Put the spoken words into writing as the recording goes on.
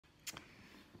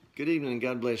Good evening, and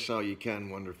God bless all you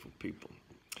kind, wonderful people.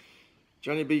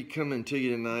 Johnny B coming to you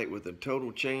tonight with a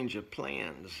total change of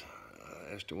plans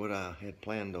as to what I had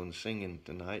planned on singing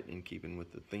tonight, in keeping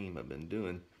with the theme I've been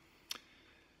doing.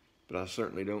 But I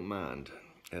certainly don't mind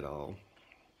at all.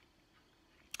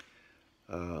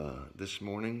 This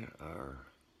morning,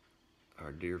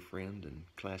 our dear friend and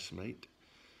classmate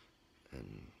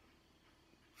and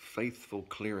faithful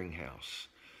clearinghouse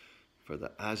for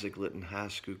the Isaac Litton High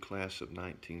School class of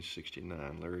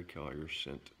 1969, Larry Collier,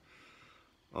 sent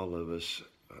all of us,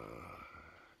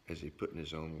 as he put in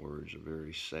his own words, a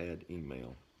very sad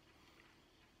email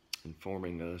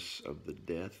informing us of the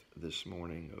death this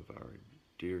morning of our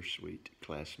dear sweet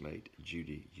classmate,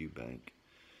 Judy Eubank,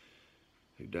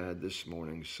 who died this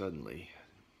morning suddenly,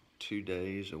 2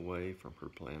 days away from her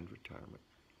planned retirement.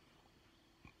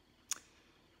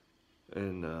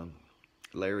 And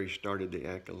Larry started the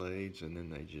accolades, and then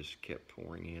they just kept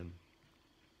pouring in,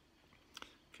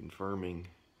 confirming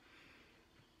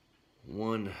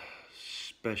one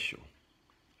special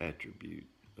attribute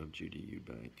of Judy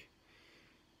Eubank,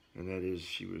 and that is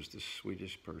she was the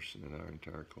sweetest person in our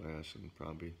entire class, and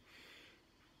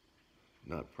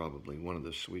one of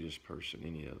the sweetest person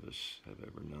any of us have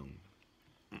ever known.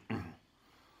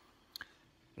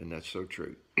 And that's so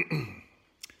true.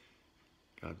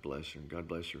 God bless her, and God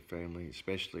bless her family,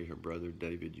 especially her brother,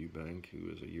 David Eubank,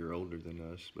 who is a year older than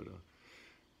us, but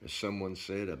as someone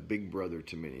said, a big brother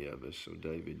to many of us. So,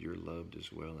 David, you're loved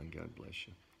as well, and God bless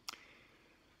you.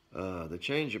 The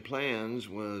change of plans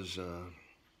was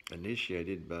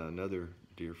initiated by another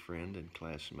dear friend and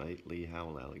classmate, Lee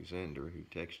Howell Alexander, who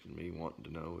texted me wanting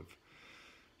to know if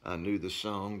I knew the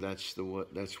song, That's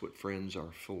What Friends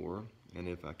Are For, and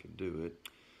if I could do it.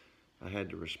 I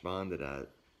had to respond that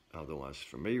although I was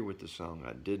familiar with the song,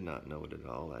 I did not know it at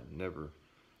all. I'd never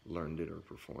learned it or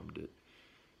performed it,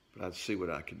 but I'd see what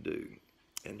I could do.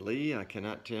 And Lee, I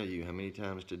cannot tell you how many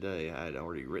times today I had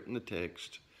already written the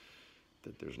text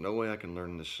that there's no way I can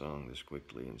learn this song this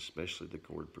quickly, and especially the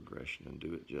chord progression, and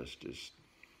do it justice.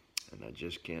 And I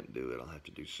just can't do it. I'll have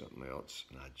to do something else.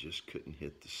 And I just couldn't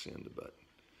hit the send button.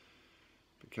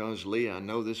 Because, Lee, I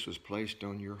know this was placed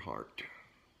on your heart.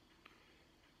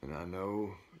 And I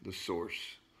know the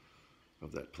source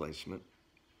of that placement,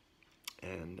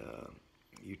 and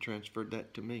you transferred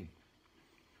that to me,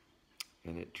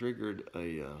 and it triggered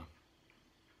a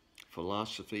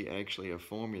philosophy, actually a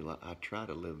formula I try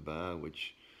to live by,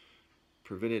 which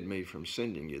prevented me from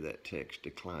sending you that text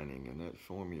declining, and that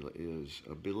formula is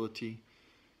ability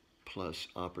plus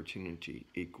opportunity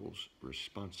equals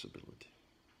responsibility.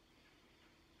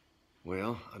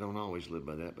 Well, I don't always live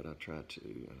by that, but I try to,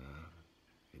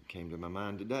 and it came to my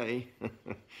mind today.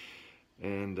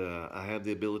 And I have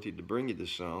the ability to bring you the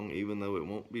song, even though it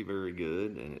won't be very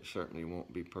good, and it certainly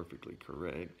won't be perfectly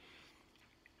correct.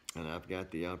 And I've got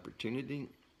the opportunity,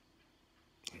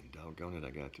 and doggone it,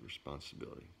 I got the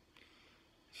responsibility.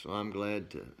 So I'm glad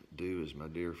to do as my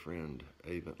dear friend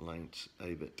Avett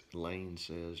Lane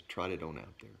says, trot it on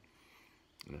out there.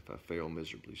 And if I fail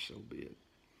miserably, so be it.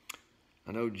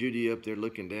 I know Judy up there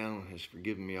looking down has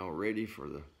forgiven me already for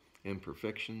the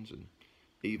imperfections and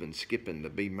even skipping the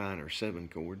B minor 7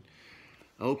 chord.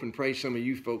 I hope and pray some of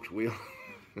you folks will.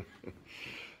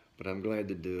 But I'm glad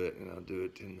to do it, and I'll do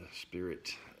it in the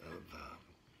spirit of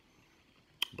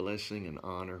blessing and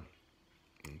honor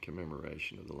and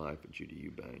commemoration of the life of Judy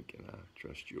Eubank, and I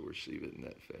trust you'll receive it in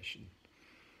that fashion.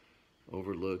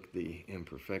 Overlook the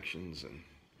imperfections and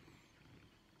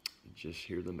just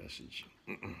hear the message.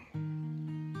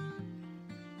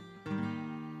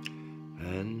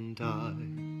 And I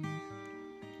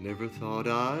never thought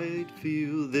I'd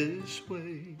feel this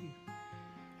way,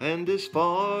 and as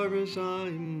far as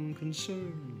I'm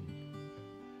concerned,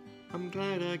 I'm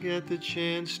glad I get the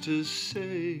chance to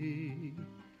say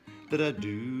that I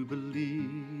do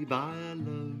believe I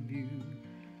love you,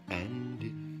 and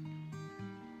if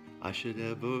I should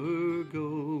ever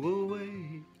go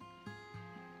away,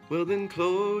 well then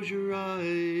close your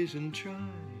eyes and try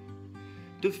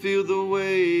to feel the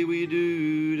way we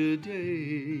do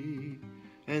today.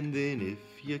 And then if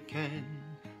you can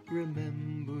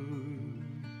remember,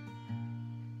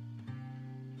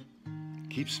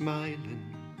 keep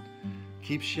smiling,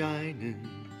 keep shining,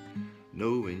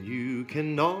 knowing you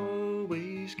can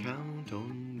always count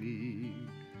on me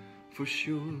for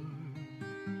sure.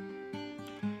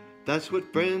 That's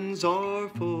what friends are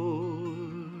for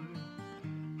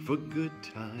good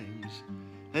times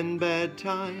and bad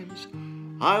times.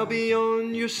 I'll be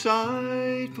on your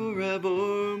side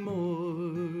forevermore.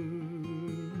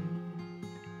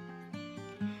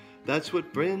 That's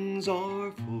what friends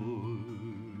are for.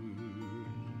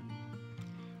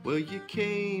 Well, you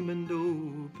came and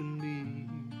opened me.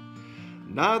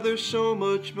 Now there's so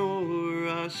much more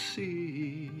I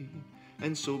see.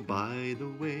 And so by the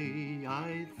way,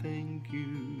 I thank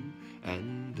you.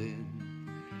 And then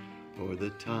for the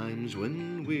times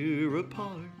when we're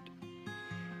apart,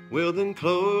 well then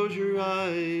close your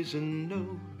eyes and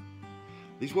know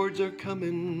these words are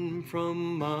coming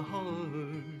from my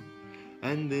heart.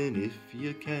 And then if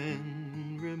you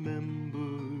can remember,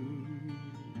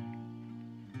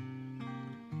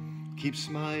 keep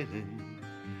smiling,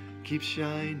 keep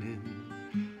shining,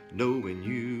 knowing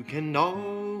you can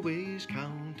always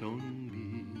count on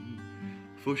me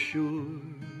for sure.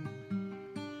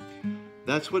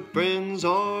 That's what friends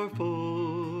are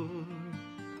for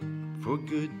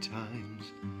good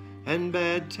times and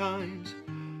bad times.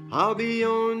 I'll be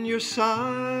on your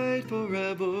side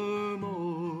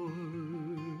forevermore.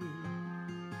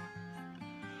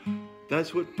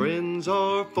 That's what friends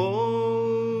are for.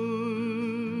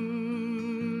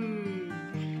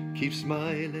 Keep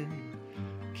smiling,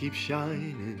 keep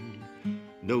shining,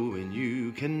 knowing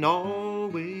you can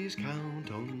always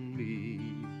count on me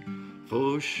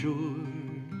for sure.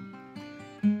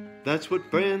 That's what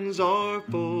friends are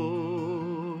for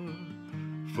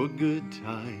good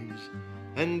times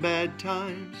and bad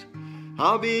times.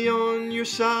 I'll be on your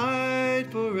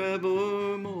side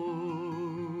forevermore.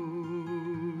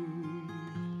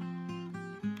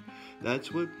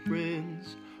 That's what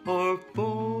friends are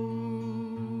for.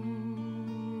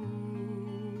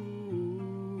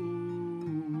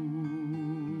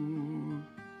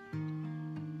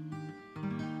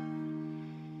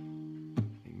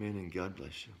 Amen, and God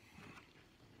bless you.